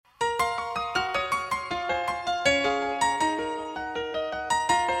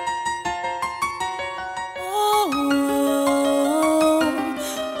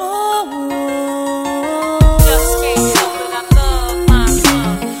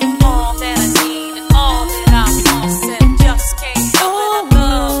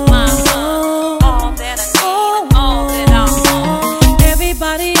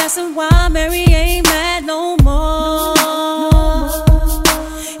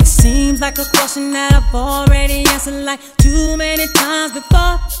like a question that I've already answered like too many times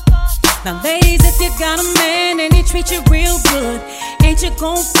before. Now ladies, if you got a man and he treats you real good, ain't you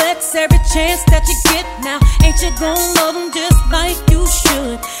gon' flex every chance that you get now? Ain't you gon' love him just like you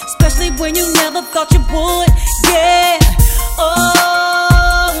should? Especially when you never thought you would, yeah.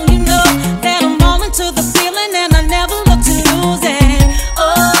 Oh, you know that I'm all into the feeling and I never look to lose it.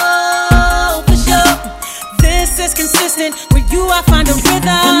 Oh, for sure, this is consistent. With you I find a rhythm.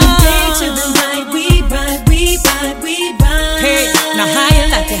 From the day to the night, we ride, we ride, we ride. Hey, now how you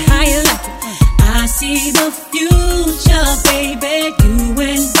like it, how you like it? I see the future, baby, you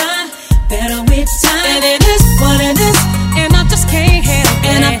and I, better with time. And it is what it is, and I just can't help it.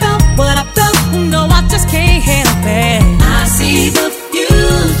 And I felt what I felt, no, I just can't help it. I see the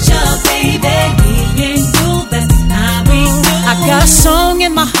future, baby, me and you, that's how we do. I got a song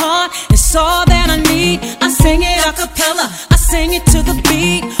in my heart, it's all that I need. I sing it a cappella, I sing it to the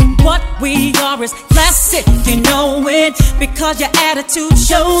beat. What we are is classic, you know it, because your attitude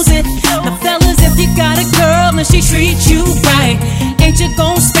shows it. Now fellas, if you got a girl and she treats you right, ain't you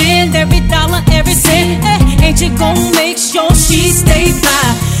gon' spend every dollar, every cent? Ain't you gon' make sure she stay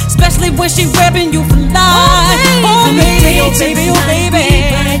fly, especially when she reppin' you for life? Oh baby, oh baby, oh baby,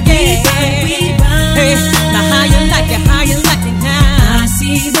 yeah. Hey, now how you like it, how you like it now? I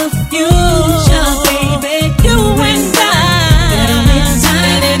see the future, baby, you and I.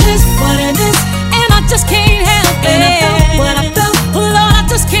 Just can't help it. And I felt what I felt, oh Lord, I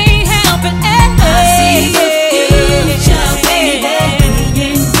just can't help it. I see the future, baby,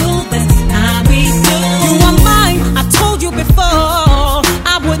 me and you, that's how we do. You are mine, I told you before,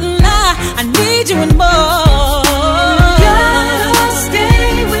 I wouldn't lie, I need you and more. Gotta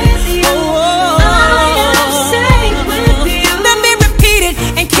stay with you, I gotta stay with you. Let me repeat it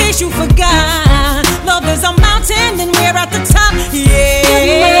in case you forgot. Love is a mountain and we're at the top, yeah.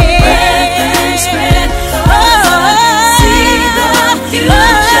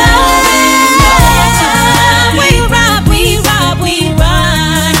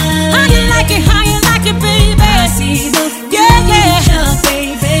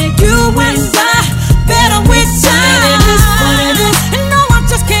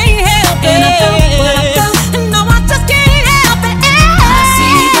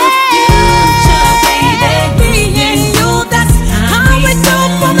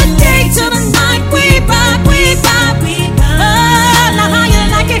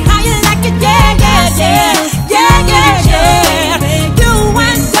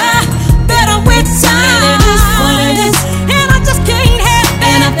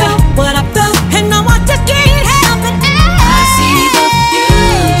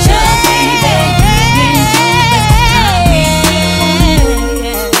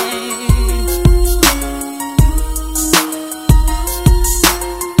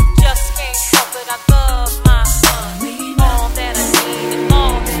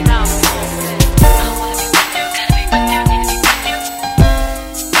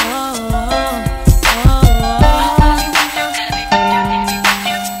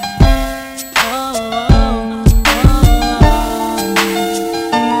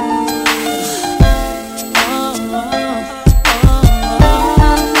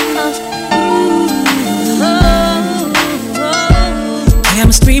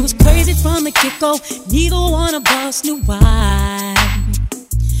 Neither one of us knew why.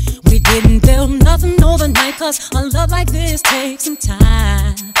 We didn't build nothing overnight, cause a love like this takes some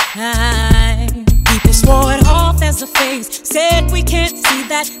time. People swore it off as a phase, said we can't see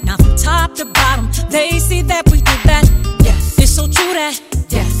that. Now from top to bottom, they see that we did that. Yeah, it's so true that,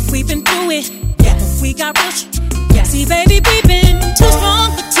 yeah, we've been through it. Yeah, we got rich. Yeah, see baby, we've been too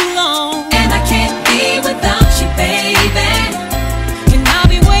strong for too long, and I can't be without you, baby. And I'll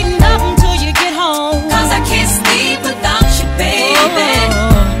be waiting up until you get home, cause I can't sleep without you, baby.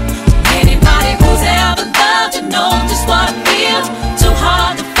 Anybody who's ever loved you know just what I feel. Too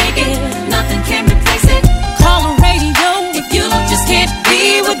hard to fake it, nothing can replace it. Call the radio if you just can't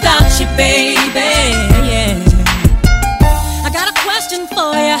be without you, baby. Yeah. I got a question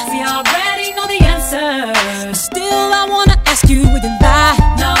for you, we already know the answer, but still I wanna ask you, would you lie?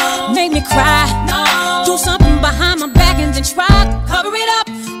 No. Make me cry? No. Do something behind my back and then try to cover it up?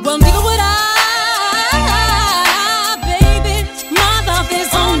 Well, nigga, would I? Baby, my love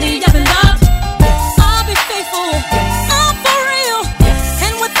is only ever love. I'll be faithful, I'm for real,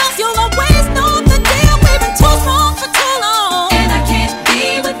 and with us you'll always know the deal. We've been too strong for too long, and I can't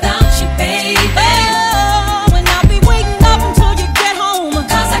be without you, baby. Oh, and I'll be waiting up until you get home,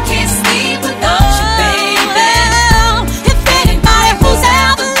 cause I can't sleep without you, baby. If anybody who's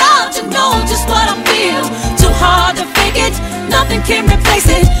ever loved you know just what I feel. Too hard to fake it, nothing can replace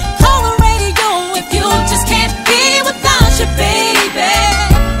it. Call a if you just can't be without your baby.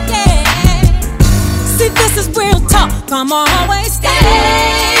 Yeah. See, this is real talk. I'ma always stay,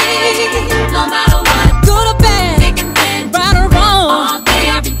 no matter what, good or bad, thick and thin, right or wrong, all day,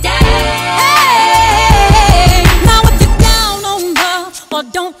 every day. Hey, now if you're down on love or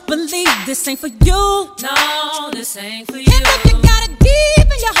don't believe, this ain't for you. No, this ain't for you. And if you got it deep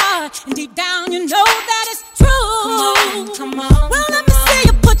in your heart and deep down you know that it's true, come on. Well, let me see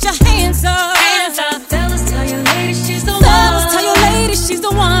you put your hands up. Hands up. Fellas, tell your lady she's the one. Fellas, tell your lady she's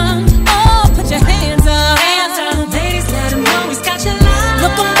the one. Oh, put your hands up. Hands up. Ladies, let him know he's got your love.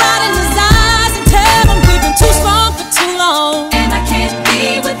 Look him right in his eyes and tell him we've been too strong for too long. And I can't be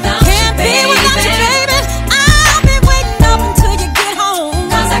without you, baby. I'll be waiting up until you get home.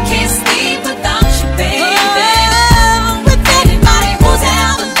 'Cause I can't sleep without you, baby. Oh, with anybody who's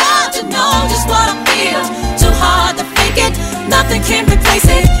ever loved you know just what I feel. Too hard to fake it, nothing can replace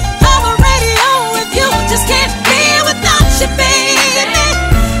it. I'm a radio if you just can't be without you, baby.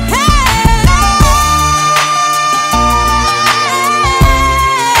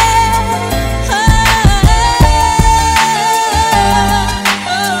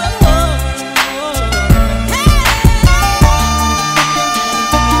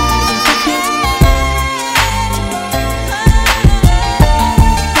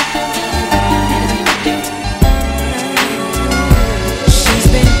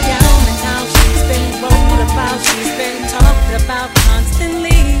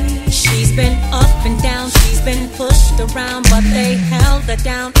 Around, but they held her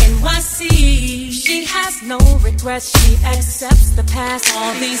down. NYC, she has no regrets. She accepts the past.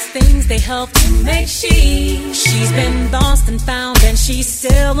 All these things they helped to make she's been lost and found, and she's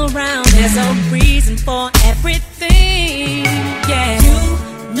still around. There's a reason for everything. Yeah, you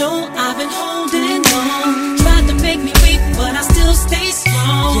know I've been holding on. Tried to make me weak, but I still stay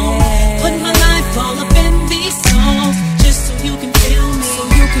strong. Yeah. Put my life all up in these songs, just so you can feel me. So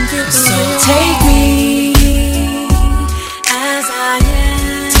you can get the so real. Take me as I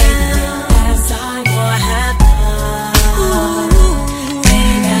am, as I or have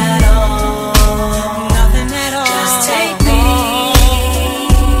nothing at all, nothing at all. Just take me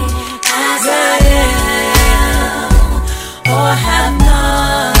as I am, or have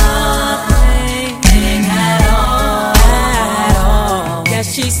nothing at all. Yeah,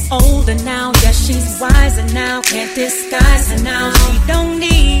 she's older now, yeah, she's wiser now. Can't disguise her now. She don't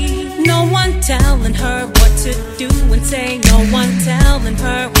need no one telling her what to do and say, no one telling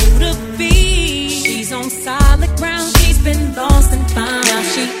her who to be. She's on solid ground, she's been lost and found. Now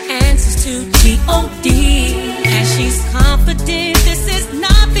she answers to G.O.D. and she's confident this is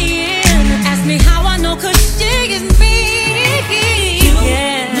not the end. Ask me how I know, 'cause she is me. You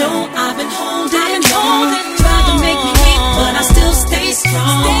know I've been holding on. Tried to make me weak, but I still stay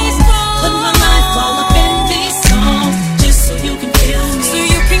strong. Put my life all up in these songs, just so you can feel me. So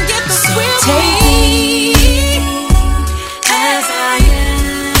you can get the real me. As I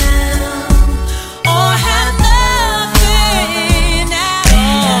am, or have nothing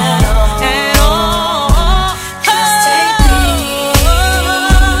at all. Just take me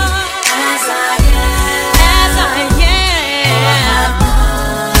as I am, or have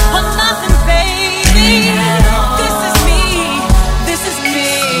nothing, baby. This is me, this is me.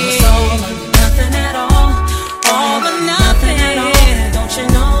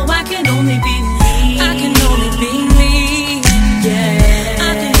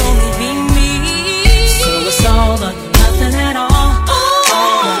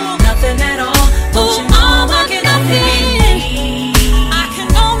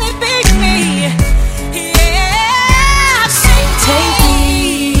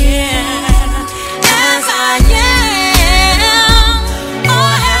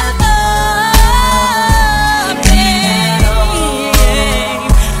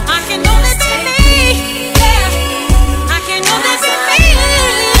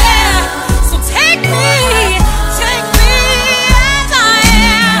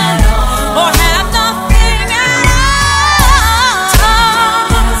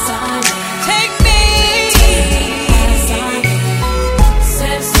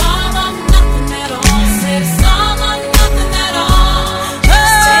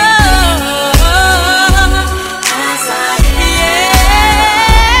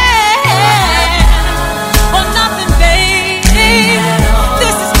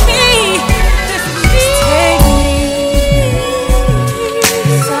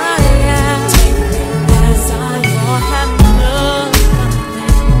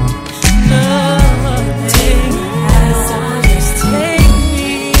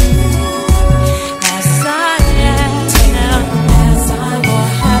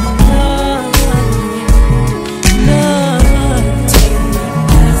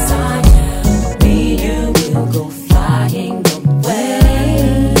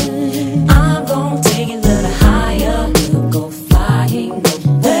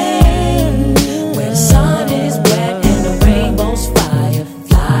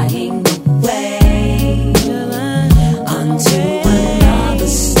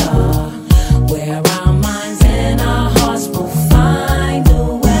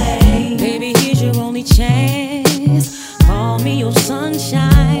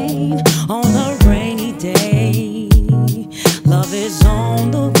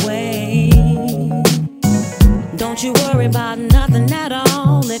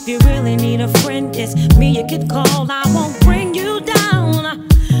 you really need a friend, it's me you could call. I won't bring you down.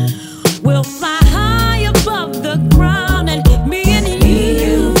 We'll fly high above the ground, and me and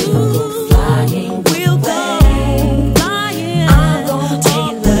you go flying. We'll go flying. I'm gonna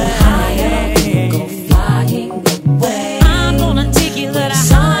take you a little higher. We'll go flying away. I'm gonna take you a little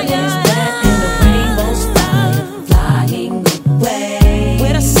higher. And the rainbow's flying away.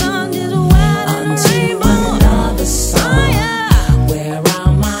 Where the sun is wet and the rainbow another song. Where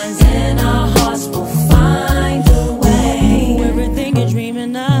our minds and our hearts will find a way. Everything you're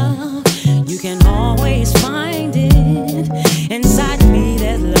dreaming of, you can always find it. Inside me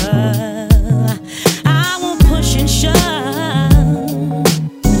there's love. I won't push and shove.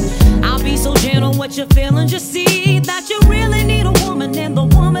 I'll be so gentle with your feelings. You see that you really need a woman, and the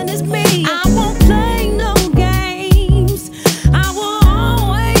woman is me. I won't play no games. I will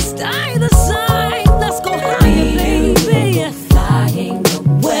always stay the same. Let's go higher, baby. Flying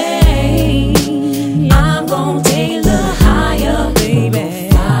away. I'm gonna take a little higher, baby.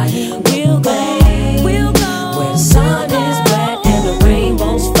 We'll go, we'll go. Where the sun is wet and the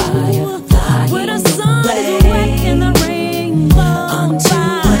rainbow's fire. Where the sun is wet and the rainbow's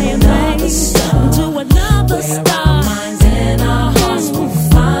fire, baby. To another star. Where our minds and our hearts will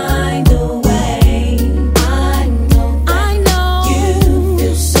find a way. I know you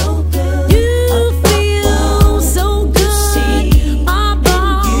feel so good. You feel so good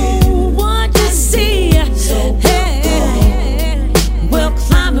about what you see. Hey, we'll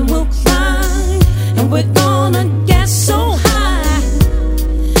climb and we'll climb, and we're gonna get so high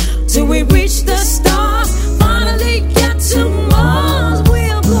till we reach the stars. Finally get to Mars.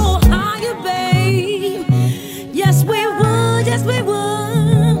 We'll go higher, babe. Yes, we would. Yes, we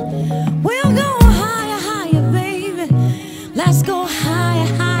would. We'll go higher, higher, baby. Let's go higher,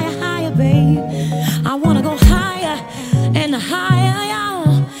 higher, higher, babe. I wanna go higher and higher,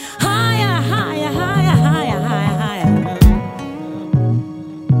 y'all. Higher, higher, higher, higher, higher, higher.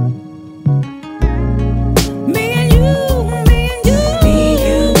 Me and you, me and you,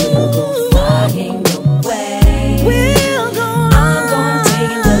 we'll go flying away. We'll go. I'm gonna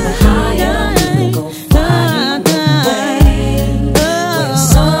take it a little higher. We'll go flying away. Where the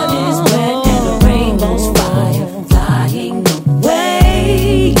sun is wet and the rainbow's fire. Flying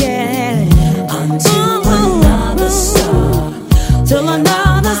away, yeah. Until another star. Till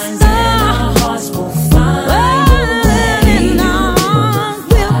another star. Our hearts will find a way.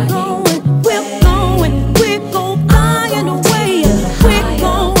 We're going, we're going, we're going flying away. We're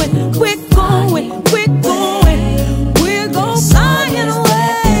going, we're going, we're going, we're going flying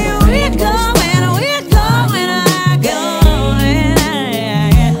away. We're going, we're going, we're going.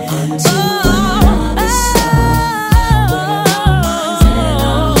 Until another star. Where our minds and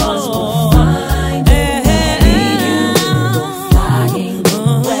our hearts will find a way. We'll go flying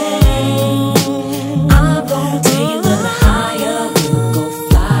away. I'm gonna take you a little higher. We'll go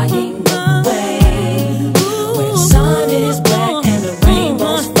flying away. Where the sun is wet and the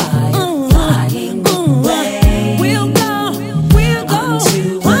rainbow's fire. Flying away. We'll go, we'll go.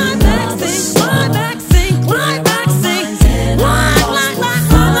 Climb back, sing, climb back, sing, climb back, sing. Climb, climb, climb,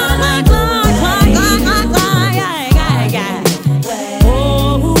 climb, climb, climb, climb, climb, yeah.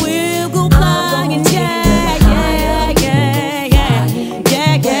 Oh, we'll go flying, yeah, yeah, yeah, yeah,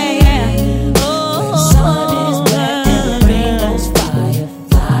 yeah, yeah, yeah. Oh, sun is wet and the rainbow's fire.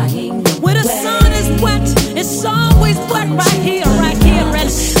 Flying away. Where the sun is wet, it's always wet right here,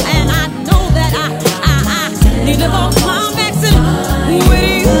 and I know that I need to go climaxing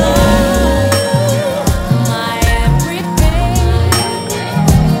with you. My everything,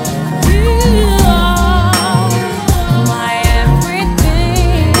 you are my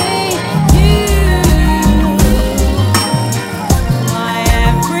everything, you, my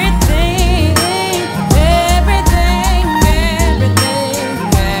everything, everything, everything,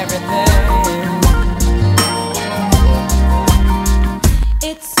 everything.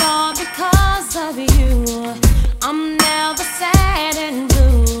 It's all because of you. I'm never sad and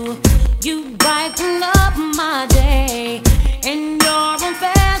blue. You brighten up my day in your own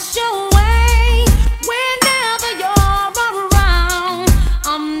special way. Whenever you're around,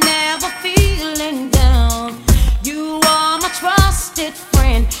 I'm never feeling down. You are my trusted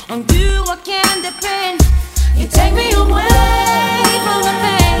friend. On you I can depend. You take me away from the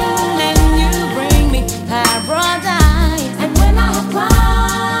pain, and you bring me paradise. And when I have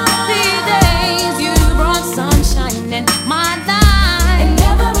cloudy days, you brought sunshine in my life. It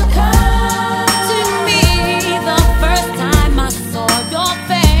never occurred to me the first time I saw your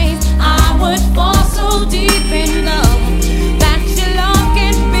face, I would fall so deep in love that your love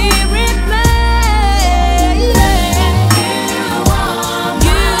can be replaced. You are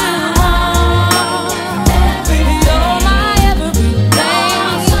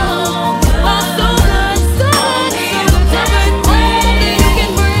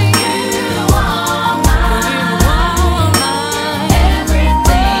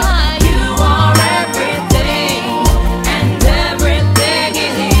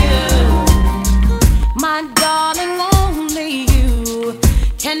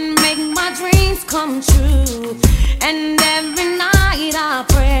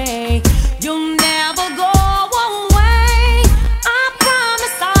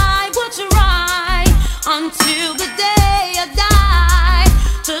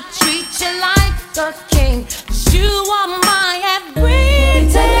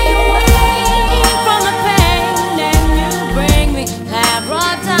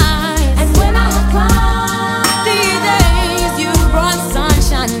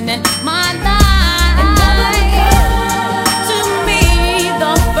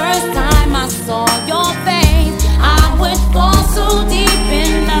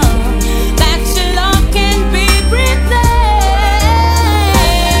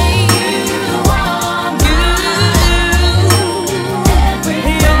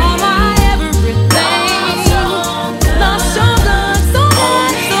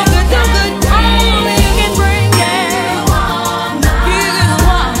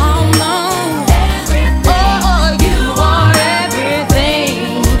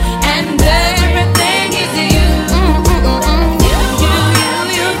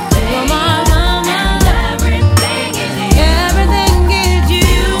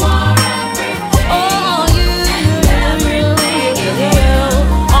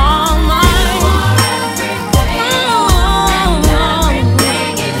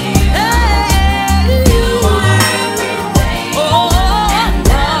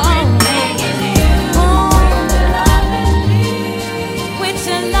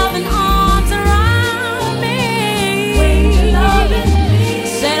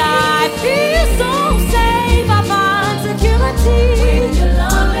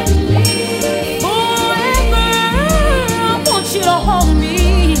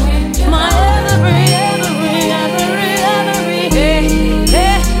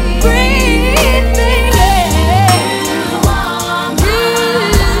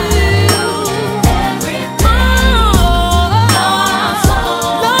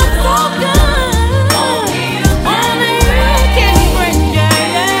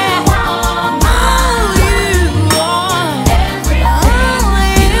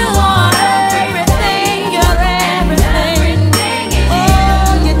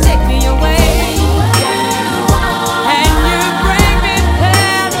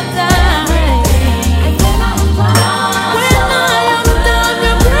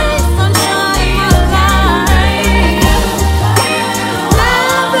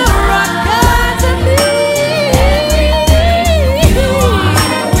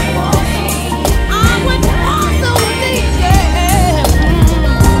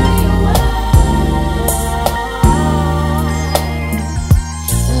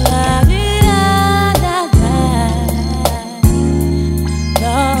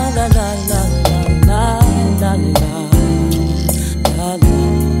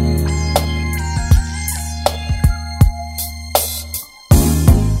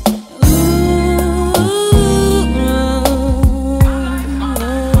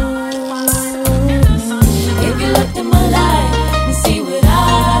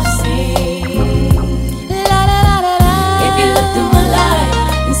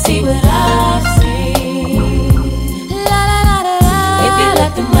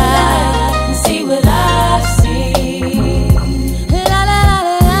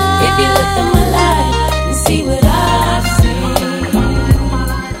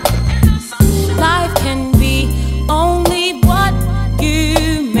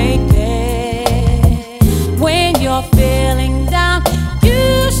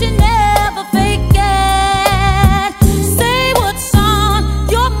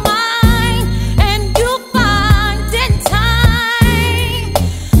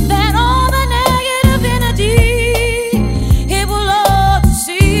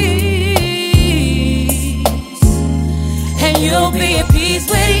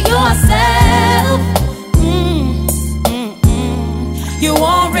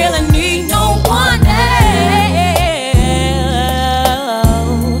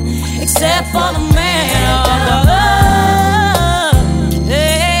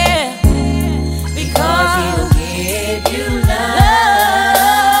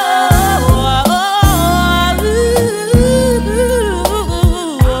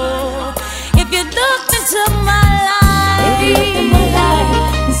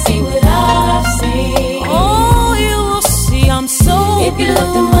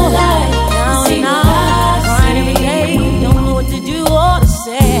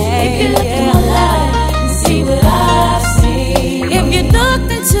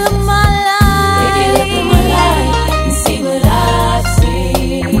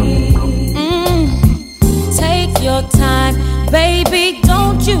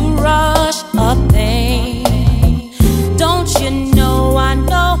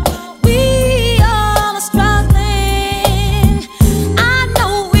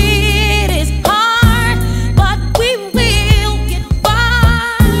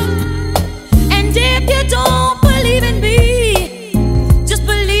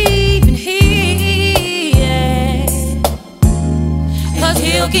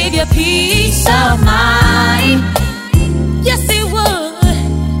you peace of mind. Yes, it would.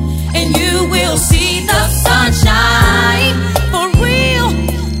 And you will see the sunshine. For real,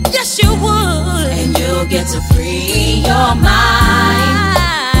 yes, you would. And you'll get to free your mind.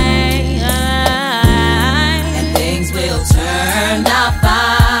 And things will turn out fine.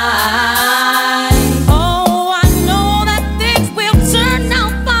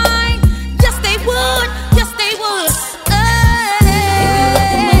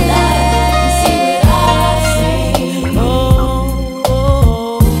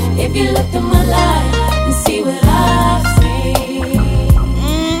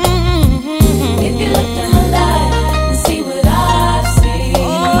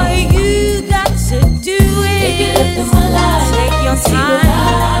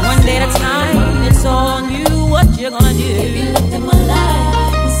 Time, one day at a time, it's all on you what you're gonna do. If you looked at my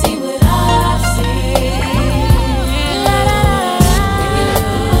life and see what I've seen.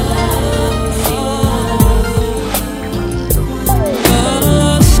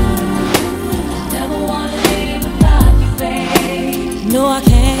 Never wanna live without you, babe. No, I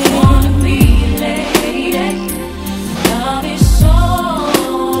can't. Wanna be a lady. Love is so.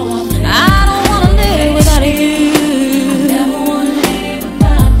 I don't wanna live without you.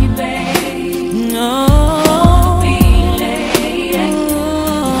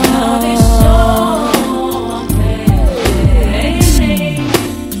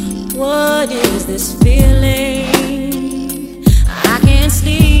 This feeling, I can't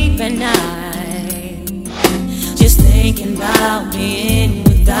sleep at night, just thinking about being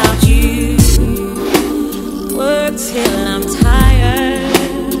without you. Work till I'm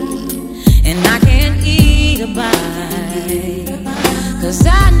tired, and I can't eat a bite, 'cause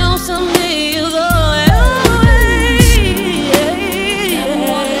I know someday you'll go away.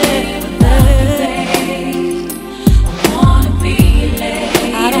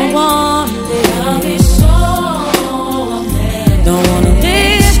 I don't want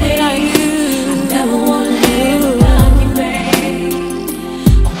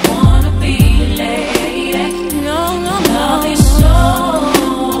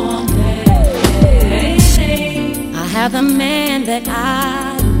the man that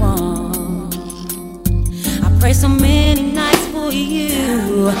I want. I pray so many nights for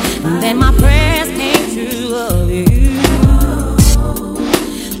you, and then my prayers came true of you.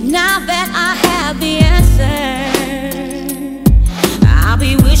 Now that I have the answer, I'll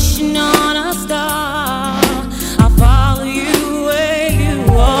be wishing on a star. I'll follow you where you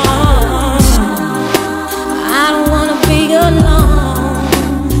are. I don't wanna be alone,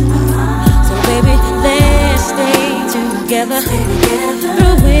 so baby, let's stay together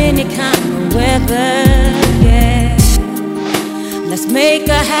through any kind of weather, yeah. Let's make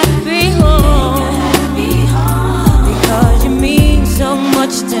a happy home, because you mean so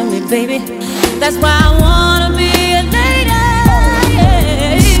much to me, baby. That's why I wanna be a lady,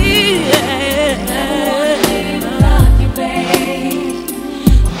 yeah.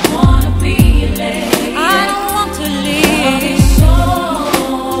 I wanna be a lady. I don't want to leave.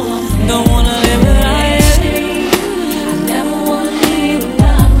 Don't wanna live without you.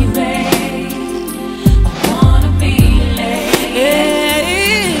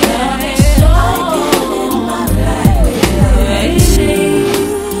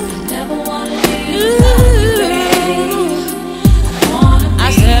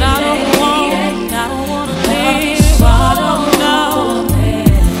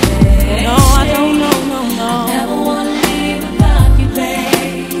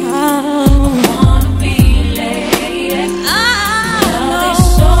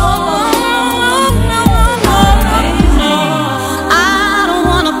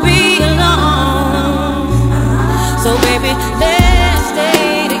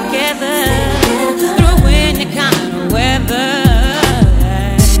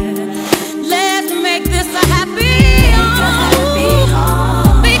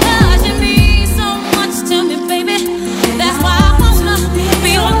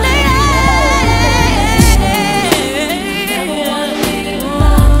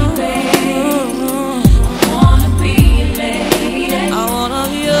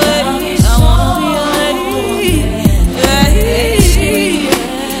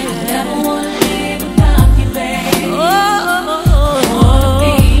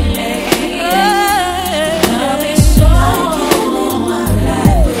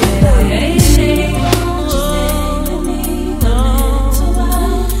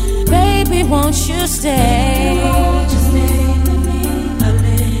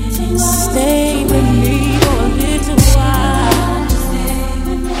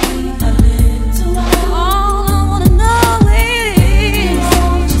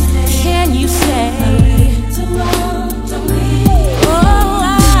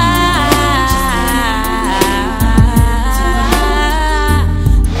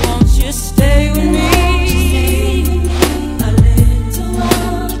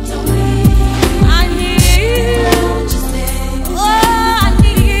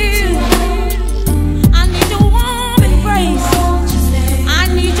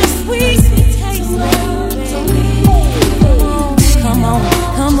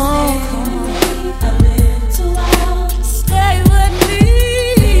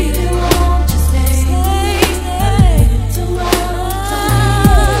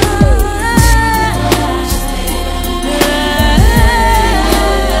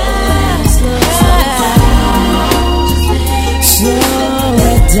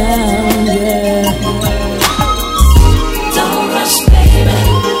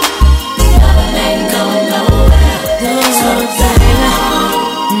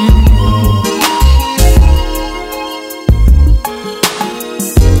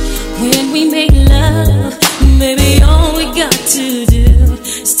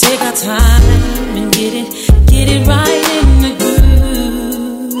 our time and get it right in the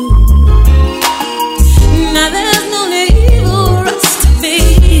groove. Now there's no need for us to be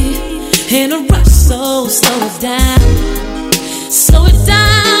in a rush, so slow it down. Slow it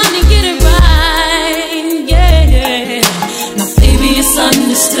down and get it right, yeah. Now baby, it's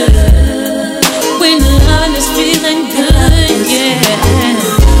understood when love is feeling good, yeah.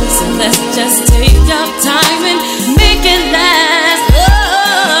 So let's just take our time and make it last, oh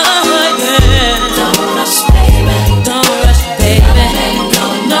yeah. Don't rush, baby, don't rush, baby. Ain't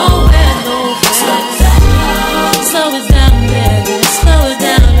going nowhere, nowhere. Slow it down, baby, slow it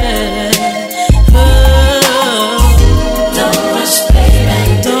down, baby. Oh, don't rush, baby,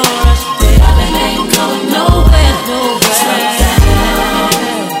 don't rush, baby. Ain't going nowhere, nowhere.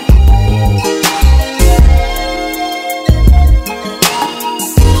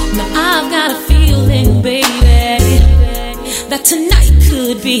 Now I've got a feeling, baby, that tonight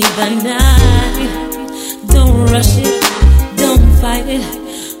could be the night. Don't rush it, don't fight it.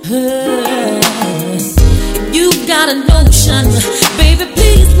 You've got a notion, baby,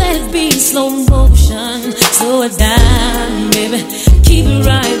 please let it be in slow motion. Slow it down, baby, keep it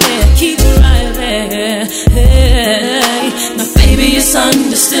right there, keep it right there. Hey, now baby, it's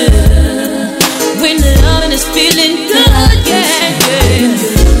understood when loving is feeling good, yeah, yeah.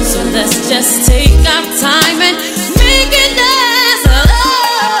 So let's just take our time and make it last. Oh,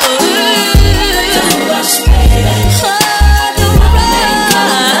 don't rush, baby. Oh, don't rush.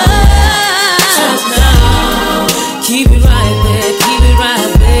 Keep it right there, keep it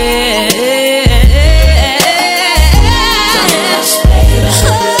right there. Don't rush, baby.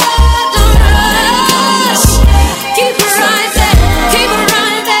 Oh, don't rush. Keep it right there, keep it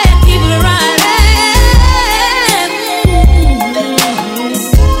right there, keep it right there.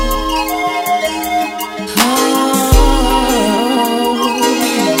 Oh.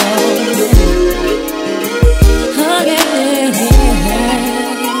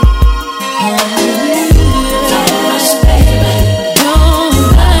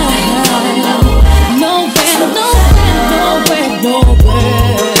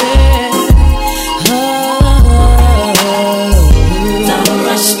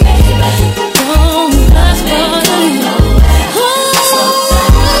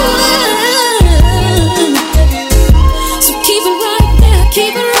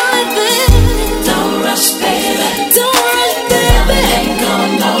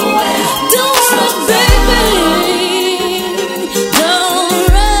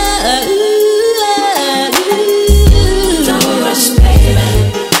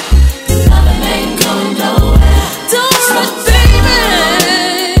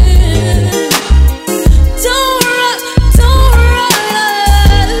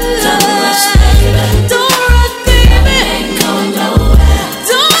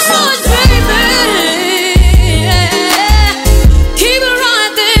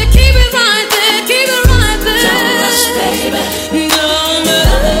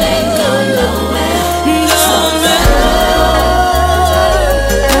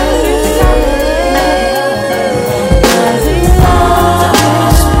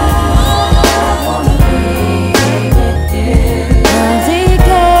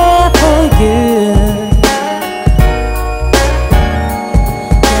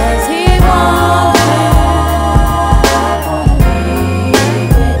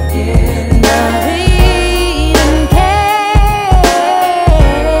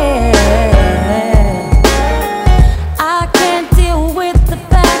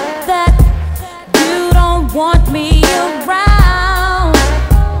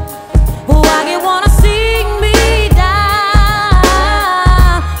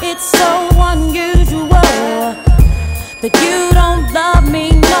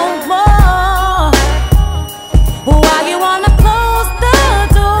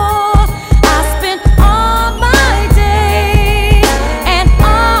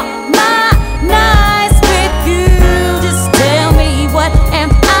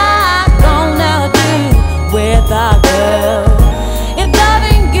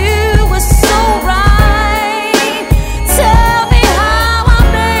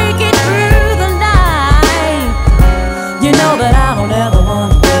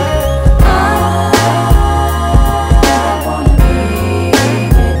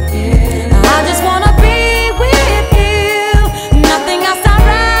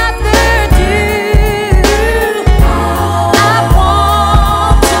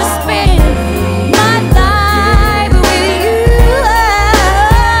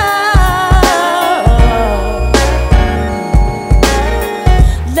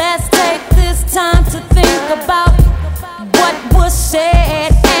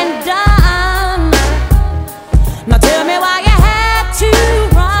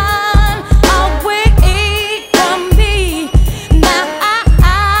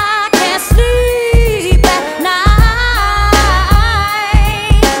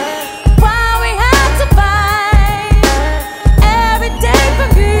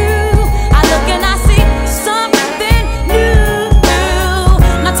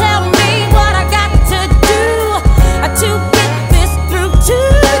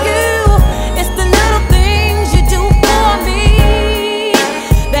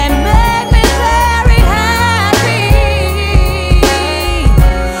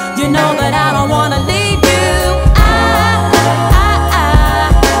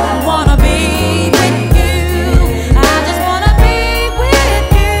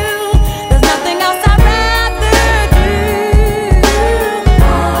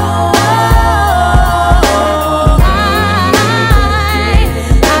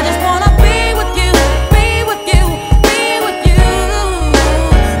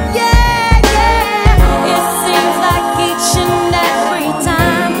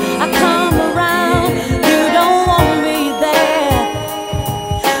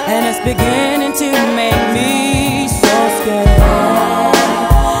 beginning to make me so scared.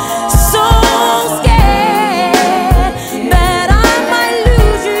 So scared that I might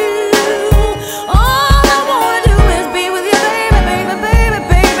lose you. All I wanna do is be with you, baby, baby, baby,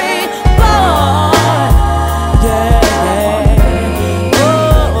 baby, boy. Yeah, yeah.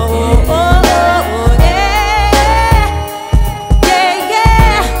 Oh, oh, oh, oh, yeah. Yeah,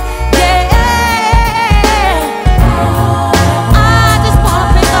 yeah, yeah. I just wanna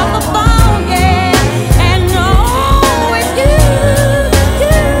pick up the phone, yeah, and know it's you,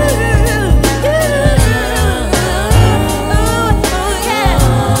 you, you. Ooh, yeah.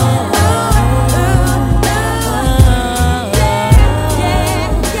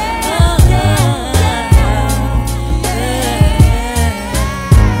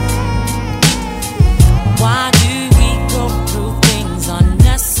 Why do we go through things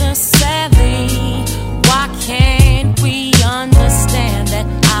unnecessarily? Why can't we understand that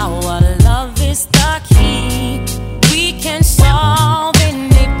our love is the key? We can solve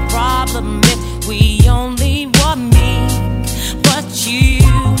any problem if we only want me, but you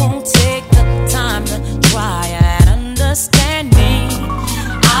won't take the time to try and understand me.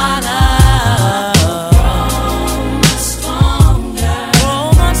 Our love grow much stronger, grow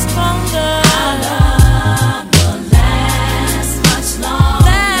much stronger. Our love will last much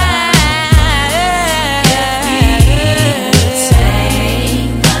longer if we take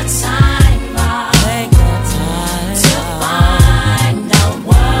the time to find out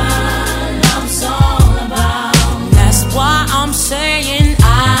what love's all about. That's why I'm saying I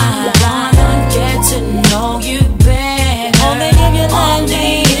wanna get to know you better.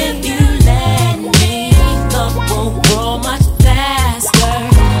 Only if you let me, love will grow much faster.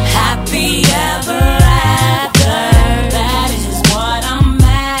 Happy ever after, that is what I'm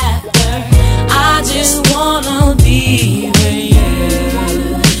after. I just wanna be with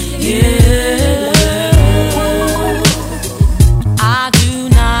you. I do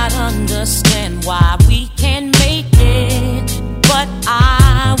not understand why we can't make it, but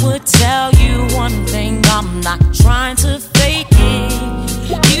I would tell you one thing, I'm not trying to fake it.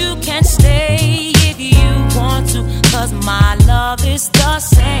 You can stay if you want to, 'cause my love is the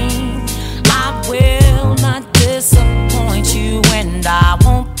same. I will not disappoint you, and I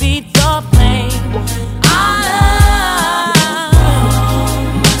won't be the blame. Our love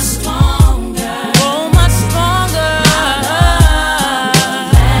grow much stronger, grow much stronger. Our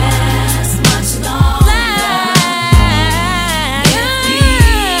love lasts much longer if we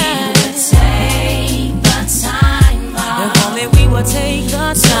would take the time. If only we would take the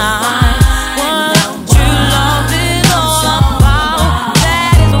time.